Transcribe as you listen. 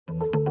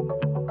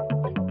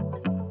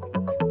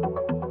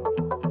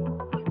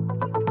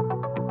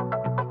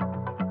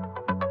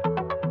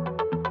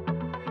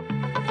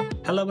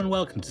Hello and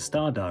welcome to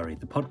Star Diary,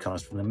 the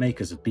podcast from the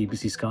makers of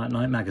BBC Sky at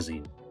Night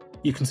magazine.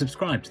 You can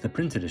subscribe to the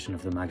print edition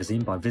of the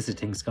magazine by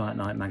visiting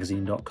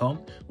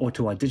skyatnightmagazine.com or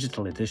to our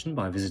digital edition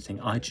by visiting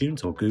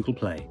iTunes or Google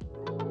Play.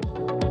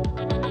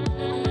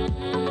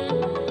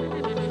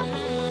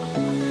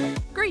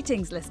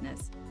 Greetings,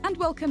 listeners, and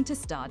welcome to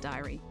Star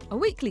Diary, a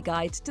weekly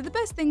guide to the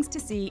best things to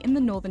see in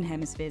the Northern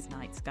Hemisphere's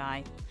night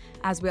sky.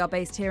 As we are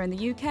based here in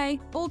the UK,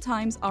 all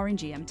times are in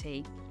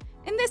GMT.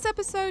 In this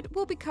episode,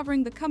 we'll be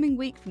covering the coming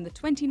week from the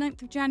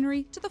 29th of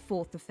January to the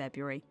 4th of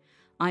February.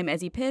 I'm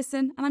Ezzy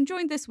Pearson, and I'm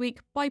joined this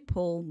week by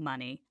Paul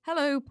Money.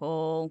 Hello,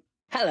 Paul.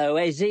 Hello,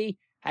 Ezzy.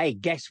 Hey,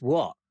 guess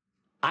what?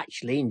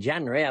 Actually, in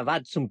January, I've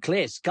had some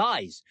clear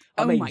skies.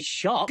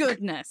 Shock.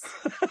 Goodness.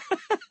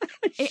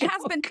 It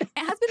has been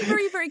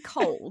very, very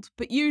cold,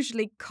 but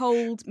usually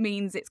cold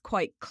means it's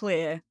quite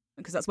clear,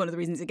 because that's one of the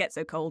reasons it gets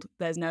so cold.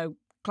 There's no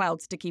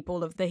clouds to keep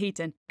all of the heat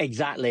in.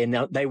 Exactly, and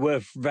they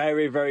were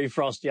very, very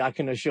frosty, I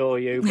can assure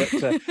you,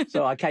 but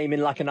so I came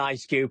in like an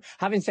ice cube.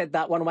 Having said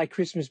that, one of my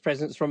Christmas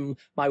presents from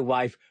my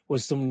wife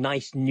was some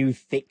nice new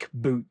thick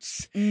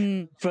boots,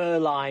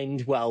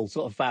 fur-lined, well,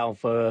 sort of foul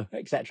fur,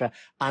 etc.,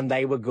 and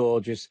they were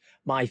gorgeous.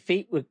 My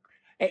feet were...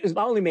 It was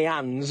only my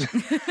hands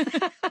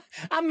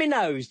and my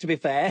nose, to be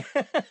fair.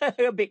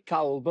 A bit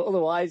cold, but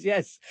otherwise,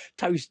 yes,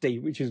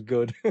 toasty, which is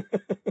good.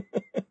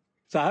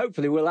 So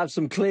hopefully we'll have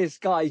some clear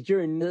skies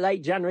during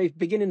late January,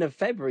 beginning of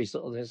February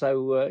sort of thing.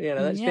 So,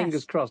 let's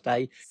fingers crossed,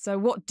 eh? So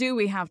what do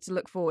we have to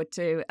look forward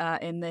to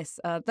in this,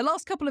 the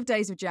last couple of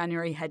days of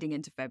January heading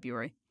into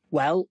February?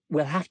 Well,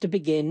 we'll have to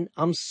begin.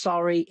 I'm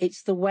sorry,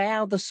 it's the way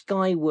how the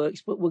sky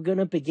works, but we're going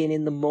to begin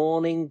in the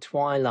morning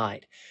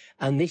twilight.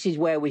 And this is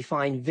where we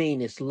find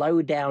Venus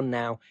low down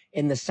now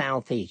in the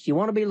southeast. You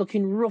want to be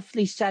looking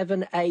roughly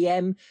 7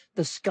 a.m.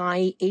 The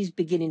sky is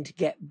beginning to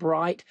get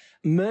bright.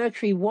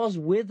 Mercury was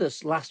with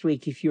us last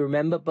week, if you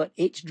remember, but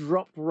it's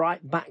dropped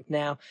right back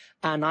now.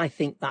 And I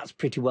think that's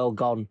pretty well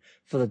gone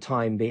for the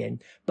time being.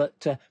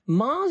 But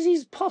Mars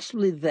is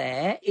possibly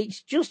there.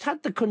 It's just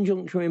had the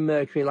conjunction with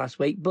Mercury last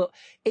week, but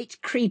it's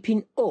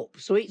creeping up.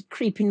 So it's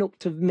creeping up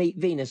to meet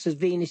Venus as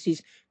Venus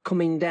is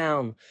coming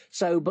down.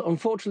 So, but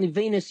unfortunately,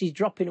 Venus is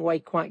dropping away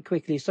quite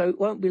quickly. So it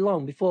won't be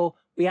long before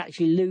we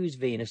actually lose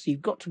Venus. So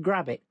you've got to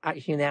grab it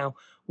actually now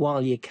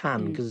while you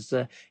can. Because,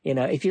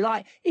 if you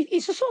like,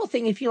 it's the sort of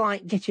thing, if you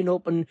like getting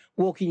up and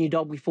walking your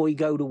dog before you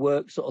go to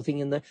work sort of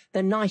thing. And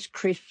the nice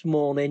crisp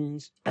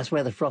mornings, that's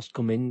where the frost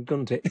come in,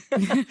 doesn't it?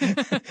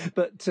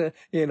 But,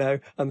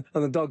 and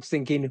the dog's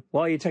thinking,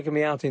 why are you taking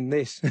me out in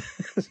this?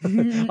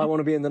 I want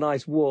to be in the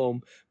nice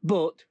warm.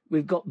 But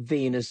we've got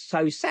Venus.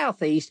 So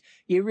southeast,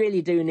 you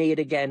really do need,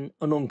 again,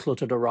 an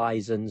uncluttered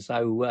horizon.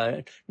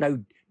 So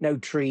no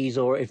trees,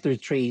 or if there's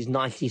trees,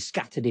 nicely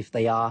scattered if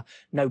they are.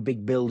 No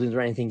big buildings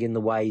or anything in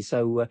the way.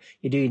 So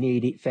you do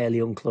need it fairly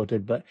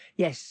uncluttered. But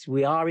yes,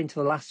 we are into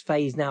the last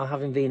phase now,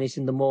 having Venus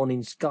in the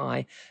morning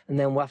sky. And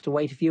then we'll have to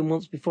wait a few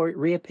months before it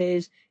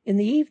reappears in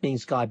the evening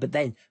sky. But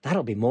then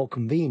that'll be more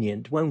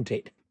convenient, won't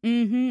it?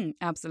 Mm-hmm,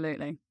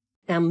 absolutely.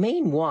 Now,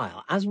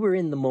 meanwhile, as we're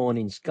in the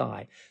morning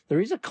sky, there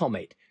is a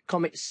comet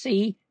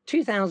C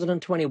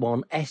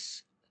 2021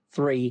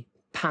 S3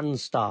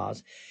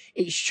 Pan-STARRS.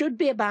 It should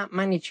be about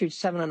magnitude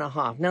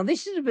 7.5. Now,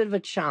 this is a bit of a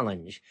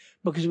challenge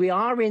because we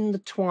are in the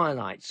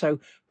twilight, so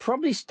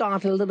probably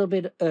start a little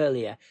bit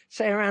earlier,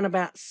 say around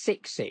about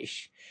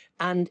 6-ish,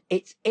 and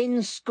it's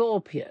in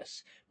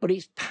Scorpius, but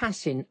it's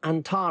passing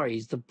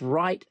Antares, the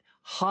bright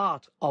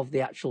heart of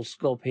the actual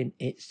Scorpion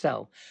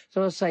itself.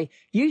 So I say,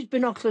 use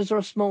binoculars or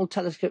a small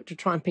telescope to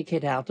try and pick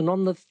it out. And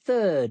on the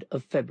 3rd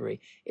of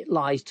February, it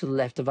lies to the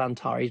left of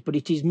Antares, but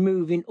it is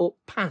moving up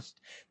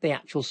past the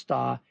actual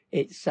star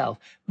itself.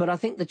 But I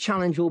think the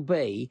challenge will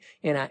be,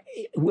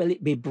 will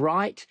it be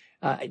bright?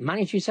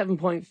 Magnitude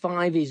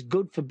 7.5 is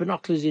good for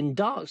binoculars in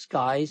dark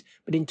skies,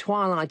 but in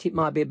twilight it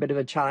might be a bit of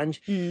a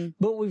challenge.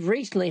 But we've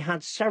recently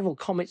had several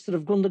comets that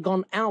have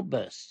undergone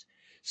outbursts.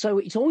 So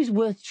it's always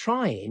worth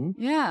trying.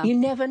 Yeah. You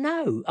never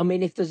know. I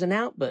mean, if there's an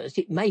outburst,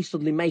 it may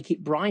suddenly make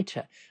it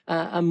brighter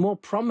and more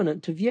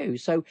prominent to view.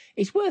 So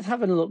it's worth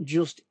having a look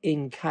just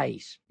in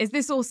case. Is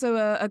this also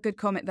a good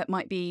comet that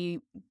might be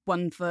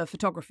one for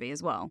photography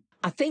as well?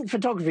 I think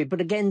photography, but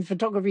again,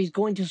 photography is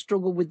going to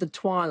struggle with the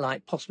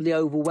twilight, possibly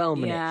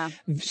overwhelming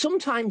it.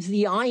 Sometimes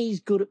the eye is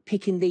good at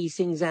picking these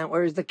things out,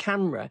 whereas the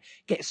camera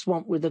gets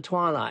swamped with the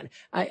twilight.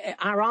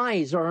 Our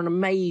eyes are an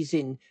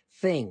amazing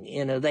thing.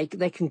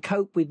 They can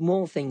cope with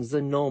more things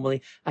than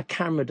normally a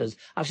camera does.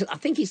 I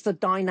think it's the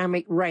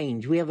dynamic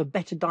range. We have a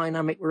better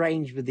dynamic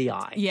range with the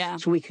eye. Yeah.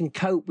 So we can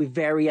cope with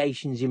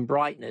variations in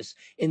brightness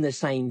in the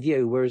same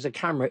view, whereas a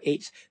camera,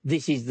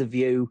 this is the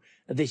view,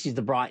 this is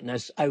the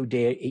brightness, oh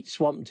dear, it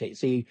swamped it.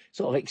 So you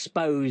sort of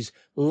expose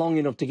long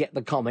enough to get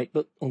the comet,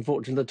 but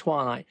unfortunately the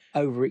twilight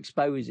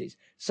overexposes.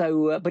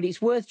 So, but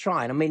it's worth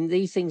trying. I mean,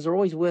 these things are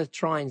always worth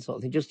trying sort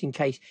of thing, just in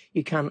case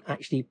you can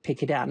actually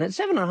pick it out. And at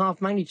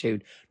 7.5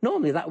 magnitude,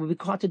 normally that would be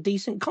quite a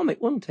decent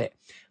comet, wouldn't it?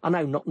 I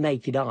know, not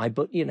naked eye,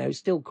 but,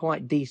 still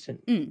quite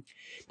decent.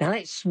 Now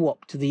let's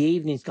swap to the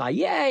evening sky.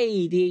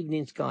 Yay, the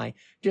evening sky.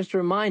 Just to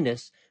remind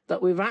us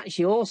that we've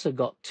actually also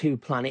got two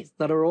planets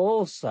that are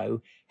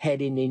also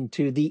heading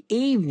into the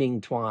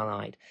evening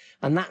twilight,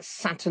 and that's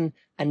Saturn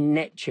and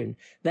Neptune.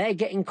 They're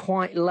getting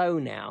quite low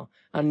now,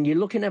 and you're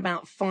looking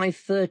about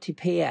 5:30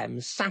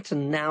 p.m.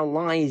 Saturn now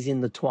lies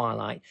in the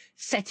twilight,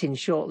 setting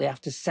shortly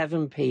after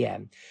 7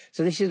 p.m.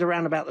 So this is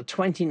around about the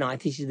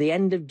 29th. This is the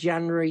end of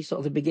January, sort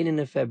of the beginning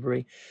of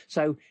February.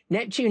 So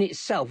Neptune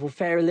itself will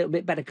fare a little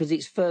bit better because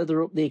it's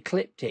further up the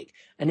ecliptic,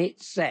 and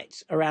it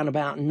sets around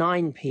about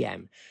 9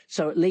 p.m.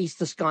 So at least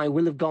the sky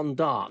will have gone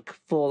dark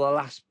for the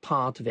last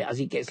part of it as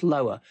it gets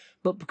lower.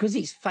 But because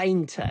it's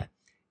fainter,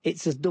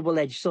 it's a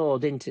double-edged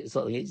sword, isn't it?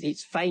 Sort of,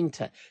 it's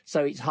fainter,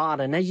 so it's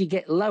harder. And as you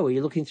get lower,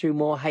 you're looking through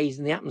more haze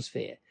in the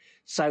atmosphere.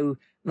 So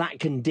that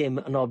can dim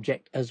an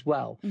object as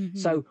well. Mm-hmm.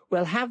 So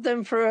we'll have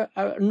them for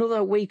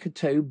another week or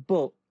two,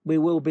 but we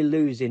will be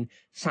losing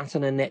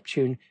Saturn and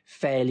Neptune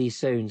fairly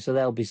soon, so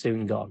they'll be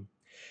soon gone.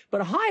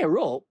 But higher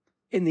up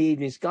in the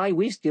evening sky,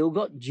 we've still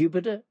got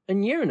Jupiter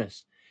and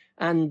Uranus.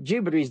 And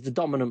Jupiter is the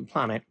dominant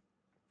planet.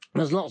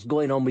 There's lots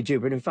going on with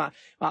Jupiter. In fact,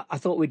 I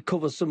thought we'd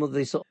cover some of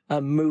the sort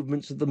of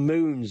movements of the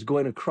moons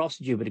going across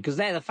Jupiter, because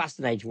they're the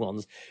fascinating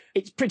ones.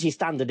 It's pretty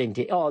standard, isn't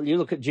it? Oh, you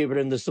look at Jupiter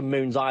and there's some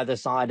moons either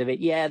side of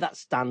it. Yeah, that's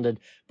standard.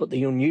 But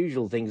the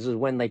unusual things is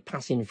when they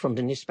pass in front,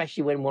 and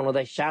especially when one of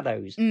their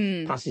shadows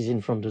passes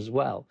in front as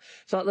well.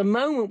 So at the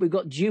moment, we've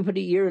got Jupiter,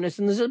 Uranus,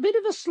 and there's a bit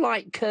of a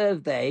slight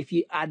curve there if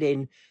you add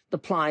in the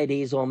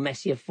Pleiades or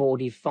Messier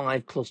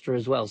 45 cluster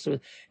as well. So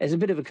there's a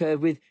bit of a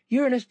curve with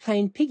Uranus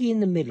playing piggy in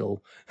the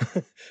middle.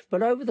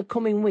 But over the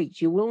coming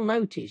weeks, you will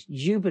notice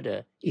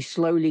Jupiter is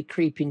slowly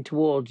creeping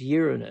towards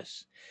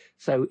Uranus.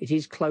 So it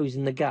is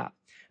closing the gap.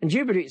 And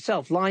Jupiter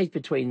itself lies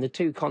between the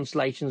two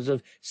constellations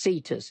of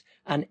Cetus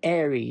and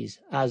Aries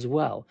as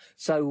well.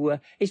 So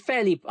it's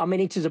fairly, I mean,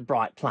 it is a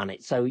bright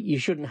planet, so you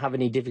shouldn't have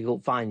any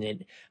difficult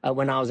finding it.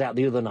 When I was out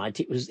the other night,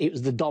 it was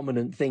the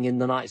dominant thing in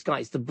the night sky.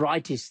 It's the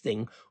brightest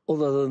thing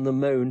other than the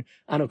moon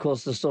and, of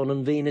course, the sun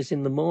and Venus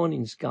in the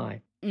morning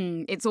sky.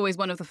 It's always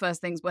one of the first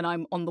things when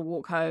I'm on the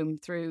walk home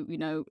through,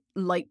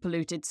 light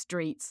polluted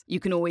streets. You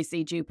can always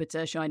see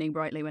Jupiter shining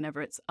brightly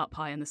whenever it's up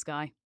high in the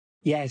sky.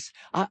 Yes,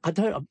 I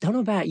don't know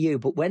about you,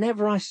 but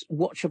whenever I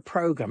watch a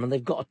program and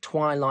they've got a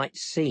twilight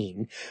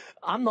scene,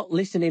 I'm not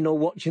listening or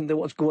watching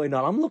what's going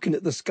on. I'm looking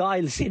at the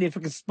sky, seeing if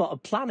I can spot a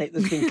planet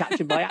that's been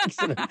captured by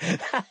accident,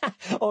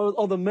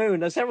 or the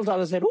moon. And several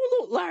times I said, "Oh,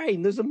 look,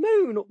 Lorraine, there's a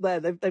moon up there.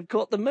 They've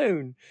caught the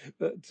moon."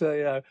 But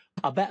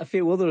I bet a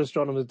few other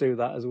astronomers do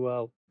that as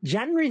well.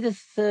 January the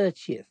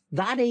 30th,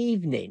 that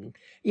evening,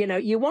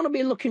 you want to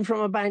be looking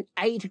from about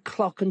 8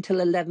 o'clock until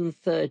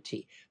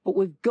 11:30. But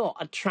we've got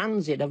a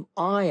transit of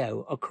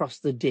Io across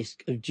the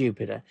disk of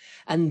Jupiter.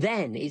 And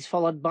then it's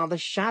followed by the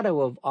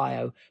shadow of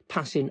Io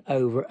passing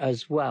over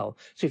as well.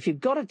 So if you've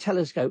got a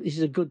telescope, this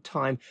is a good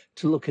time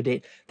to look at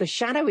it. The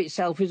shadow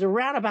itself is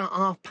around about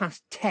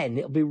 10:30.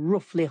 It'll be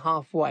roughly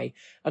halfway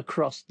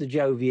across the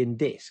Jovian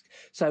disk.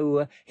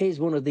 So here's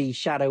one of the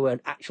shadow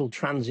and actual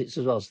transits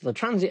as well. So the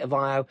transit of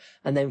Io,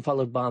 and then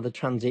followed by the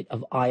transit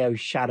of Io's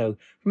shadow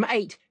from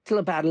 8 till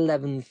about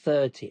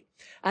 11:30.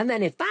 And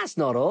then if that's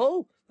not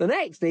all, the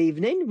next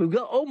evening we've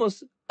got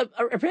almost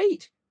a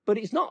repeat, but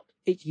it's not.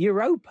 It's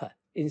Europa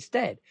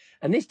instead.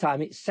 And this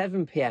time it's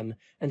 7 p.m.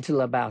 until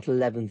about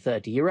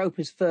 11:30.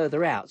 Europa's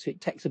further out, so it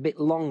takes a bit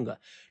longer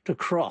to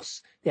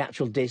cross the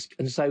actual disk,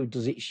 and so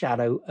does its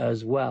shadow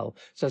as well.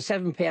 So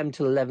 7 p.m.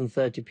 till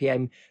 11:30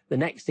 p.m. the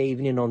next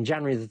evening on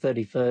January the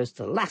 31st,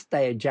 the last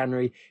day of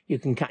January, you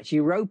can catch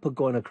Europa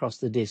going across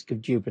the disk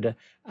of Jupiter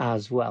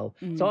as well.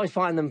 So I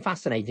find them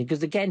fascinating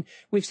because, again,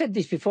 we've said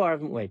this before,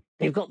 haven't we?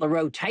 You've got the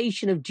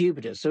rotation of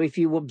Jupiter. So if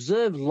you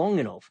observe long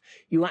enough,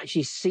 you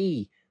actually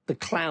see the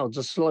clouds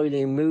are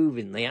slowly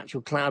moving, the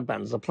actual cloud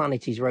bands, the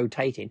planet is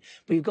rotating.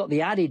 But you've got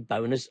the added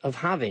bonus of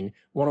having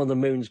one of the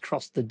moons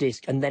cross the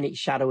disk and then its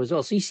shadow as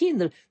well. So you're seeing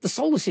the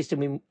solar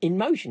system in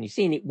motion. You're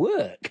seeing it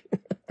work.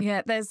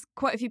 Yeah, there's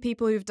quite a few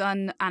people who've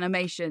done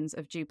animations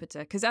of Jupiter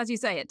because, as you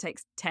say, it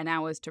takes 10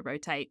 hours to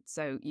rotate.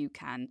 So you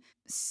can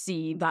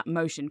see that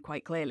motion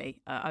quite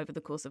clearly over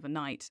the course of a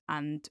night.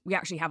 And we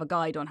actually have a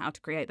guide on how to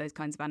create those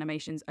kinds of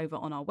animations over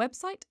on our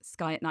website,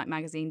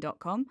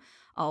 skyatnightmagazine.com.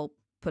 I'll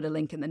put a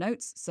link in the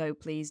notes, so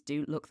please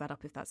do look that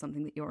up if that's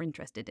something that you're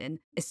interested in,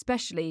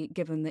 especially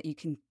given that you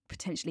can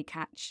potentially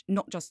catch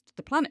not just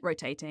the planet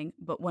rotating,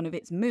 but one of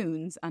its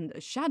moons and a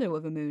shadow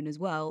of a moon as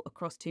well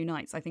across 2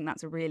 nights. I think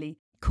that's a really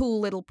cool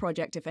little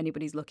project if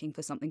anybody's looking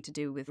for something to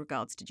do with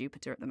regards to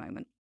Jupiter at the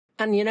moment.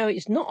 And,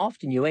 it's not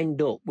often you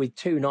end up with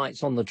 2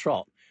 nights on the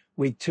trot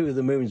with 2 of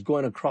the moons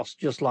going across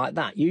just like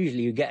that.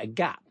 Usually you get a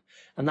gap,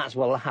 and that's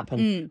what will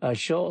happen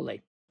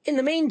shortly. In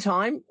the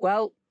meantime,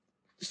 well,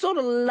 sort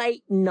of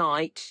late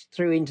night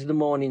through into the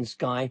morning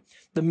sky,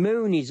 the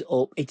moon is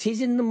up. It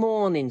is in the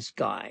morning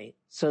sky,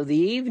 so the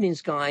evening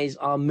skies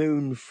are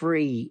moon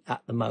free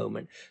at the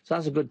moment. So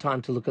that's a good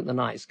time to look at the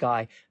night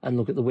sky and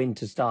look at the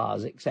winter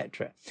stars,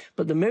 etc.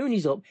 But the moon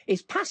is up.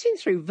 It's passing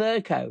through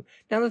Virgo.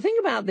 Now, the thing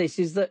about this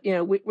is that,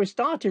 we're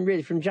starting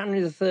really from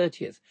January the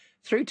 30th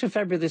through to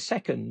February the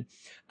 2nd.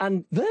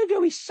 And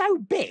Virgo is so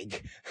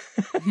big.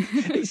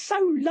 It's so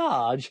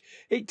large.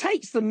 It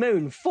takes the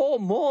moon 4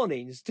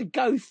 mornings to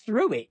go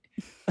through it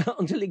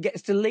until it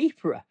gets to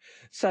Libra.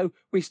 So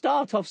we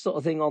start off sort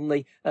of thing on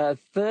the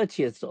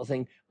 30th sort of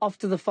thing, off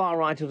to the far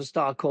right of a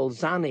star called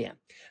Xania.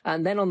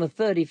 And then on the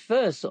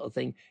 31st sort of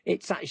thing,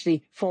 it's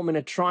actually forming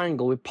a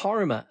triangle with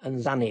Porrima and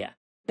Xania.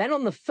 Then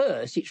on the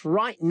 1st, it's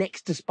right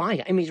next to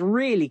Spica. I mean, it's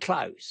really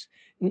close.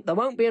 There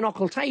won't be an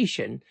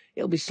occultation.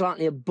 It'll be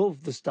slightly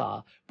above the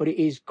star, but it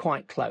is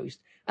quite close.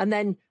 And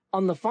then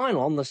on the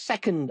final, on the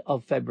 2nd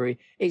of February,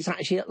 it's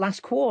actually at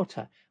last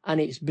quarter, and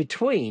it's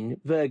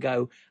between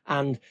Virgo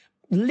and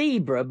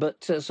Libra,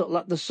 but sort of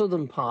like the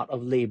southern part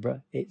of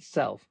Libra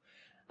itself.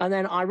 And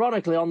then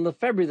ironically, on the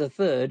February the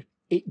 3rd,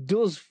 it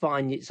does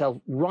find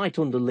itself right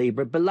under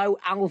Libra, below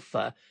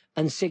Alpha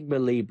and Sigma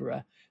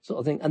Libra sort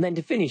of thing. And then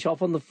to finish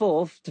off on the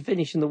 4th, to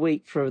finish in the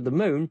week for the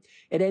moon,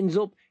 it ends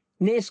up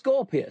near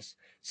Scorpius.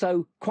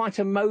 So quite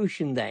a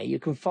motion there. You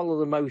can follow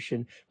the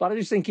motion. But I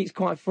just think it's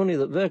quite funny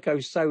that Virgo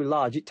is so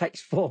large, it takes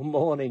 4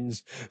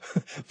 mornings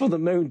for the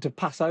moon to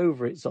pass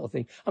over it sort of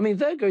thing. I mean,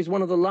 Virgo is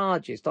one of the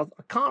largest. I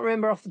can't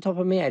remember off the top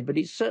of my head, but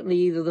it's certainly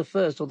either the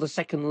first or the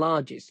second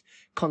largest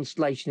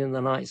constellation in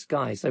the night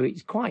sky. So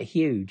it's quite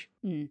huge.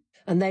 Mm.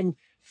 And then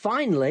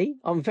finally,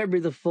 on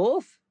February the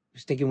 4th,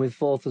 sticking with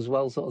 4th as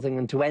well sort of thing,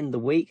 and to end the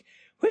week,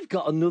 we've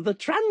got another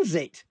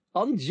transit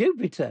on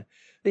Jupiter.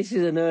 This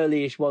is an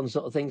early-ish one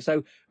sort of thing.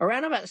 So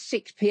around about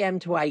 6 p.m.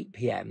 to 8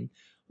 p.m.,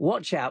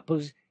 watch out,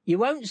 because you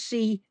won't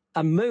see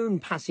a moon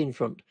pass in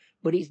front,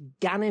 but it's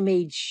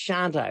Ganymede's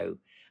shadow,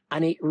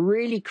 and it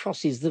really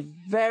crosses the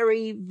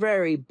very,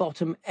 very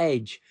bottom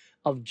edge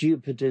of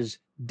Jupiter's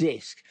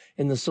disk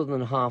in the southern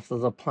half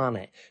of the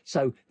planet.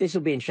 So this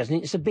will be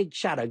interesting. It's a big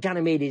shadow.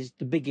 Ganymede is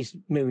the biggest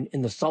moon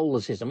in the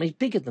solar system. It's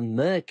bigger than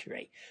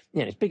Mercury. You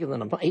know, it's bigger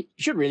than a planet. It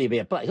should really be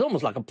a planet. It's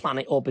almost like a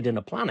planet orbiting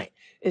a planet,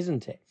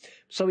 isn't it?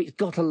 So it's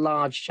got a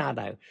large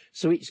shadow.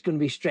 So it's going to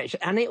be stretched,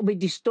 and it'll be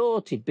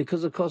distorted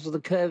because, of course, of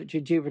the curvature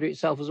of Jupiter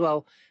itself as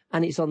well.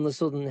 And it's on the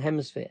southern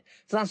hemisphere.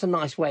 So that's a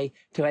nice way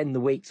to end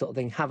the week sort of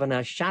thing, having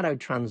a shadow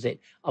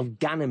transit of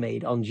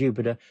Ganymede on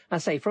Jupiter, I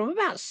say from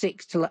about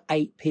 6 till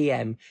 8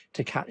 p.m.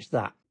 to catch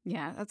that.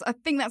 Yeah, I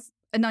think that's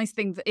a nice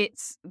thing, that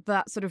it's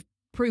that sort of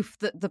proof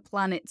that the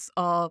planets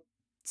are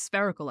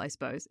spherical, I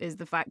suppose, is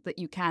the fact that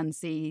you can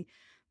see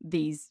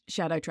these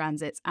shadow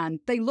transits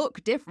and they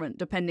look different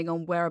depending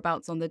on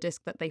whereabouts on the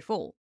disk that they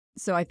fall.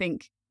 So I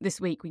think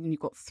this week, when you've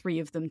got 3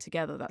 of them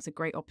together, that's a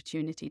great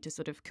opportunity to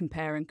sort of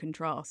compare and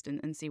contrast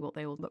and see what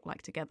they all look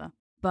like together.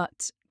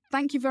 But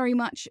thank you very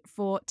much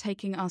for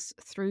taking us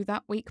through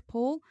that week,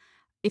 Paul.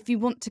 If you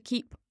want to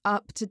keep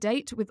up to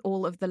date with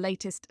all of the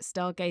latest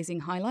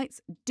stargazing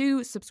highlights,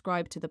 do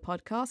subscribe to the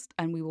podcast,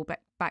 and we will be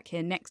back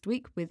here next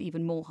week with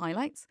even more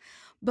highlights.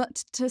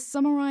 But to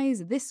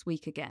summarise this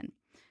week again,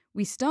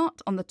 we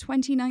start on the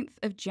 29th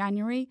of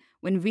January,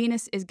 when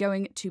Venus is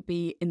going to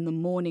be in the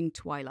morning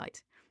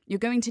twilight. You're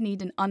going to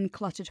need an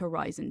uncluttered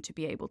horizon to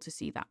be able to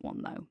see that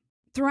one, though.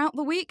 Throughout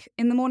the week,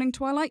 in the morning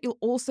twilight, you'll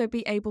also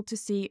be able to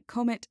see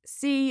Comet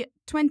C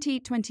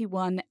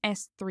 2021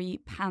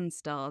 S3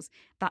 Pan-STARRS.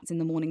 That's in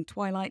the morning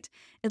twilight.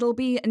 It'll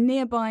be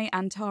nearby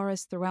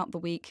Antares throughout the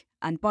week,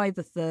 and by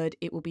the 3rd,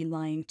 it will be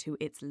lying to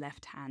its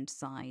left-hand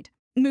side.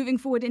 Moving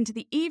forward into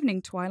the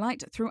evening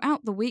twilight,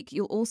 throughout the week,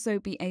 you'll also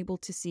be able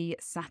to see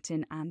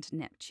Saturn and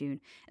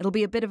Neptune. It'll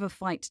be a bit of a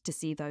fight to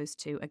see those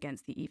two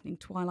against the evening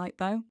twilight,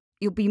 though.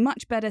 You'll be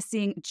much better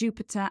seeing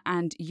Jupiter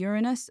and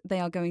Uranus. They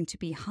are going to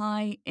be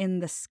high in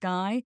the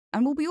sky,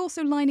 and will be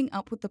also lining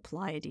up with the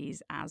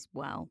Pleiades as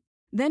well.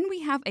 Then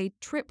we have a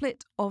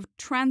triplet of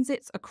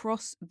transits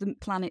across the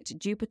planet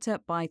Jupiter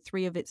by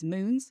 3 of its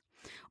moons.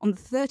 On the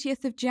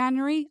 30th of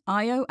January,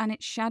 Io and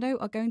its shadow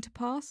are going to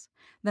pass.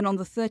 Then on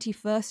the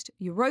 31st,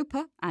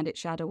 Europa and its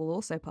shadow will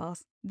also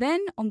pass.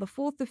 Then on the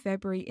 4th of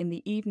February in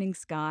the evening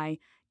sky,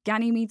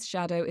 Ganymede's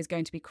shadow is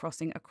going to be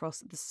crossing across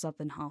the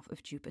southern half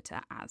of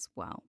Jupiter as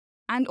well.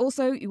 And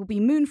also, you will be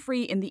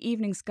moon-free in the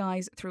evening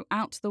skies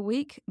throughout the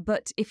week,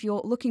 but if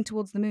you're looking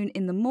towards the moon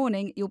in the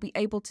morning, you'll be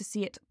able to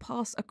see it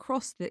pass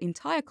across the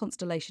entire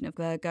constellation of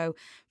Virgo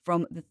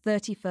from the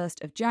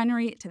 31st of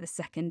January to the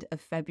 2nd of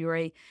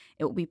February.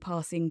 It will be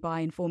passing by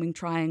and forming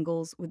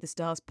triangles with the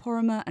stars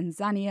Porrima and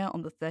Xania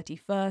on the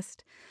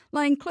 31st,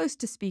 lying close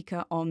to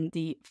Spica on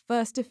the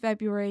 1st of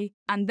February,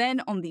 and then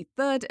on the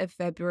 3rd of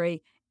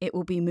February, it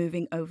will be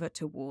moving over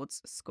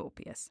towards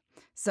Scorpius.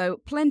 So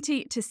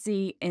plenty to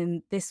see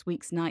in this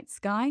week's night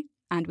sky,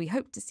 and we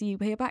hope to see you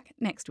here back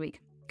next week.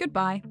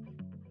 Goodbye.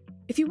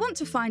 If you want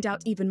to find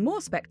out even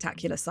more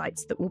spectacular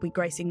sights that will be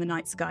gracing the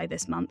night sky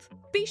this month,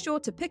 be sure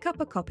to pick up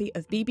a copy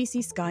of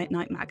BBC Sky at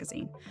Night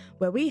magazine,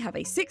 where we have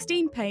a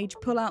 16-page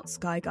pull-out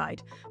sky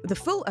guide with a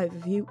full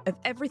overview of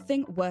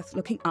everything worth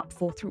looking up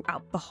for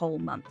throughout the whole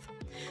month.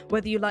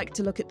 Whether you like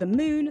to look at the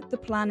moon, the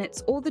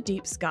planets, or the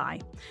deep sky,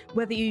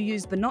 whether you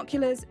use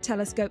binoculars,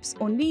 telescopes,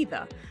 or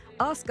neither,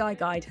 our Sky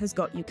Guide has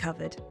got you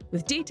covered,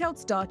 with detailed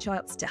star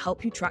charts to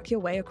help you track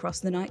your way across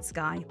the night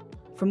sky.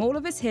 From all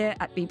of us here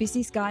at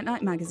BBC Sky at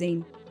Night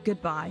magazine,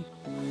 Goodbye.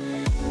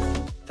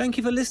 Thank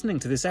you for listening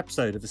to this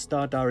episode of the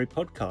Star Diary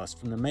podcast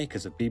from the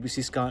makers of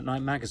BBC Sky at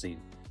Night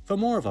magazine. For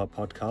more of our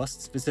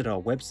podcasts, visit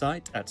our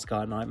website at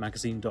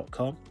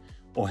skyatnightmagazine.com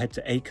or head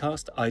to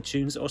Acast,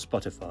 iTunes or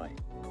Spotify.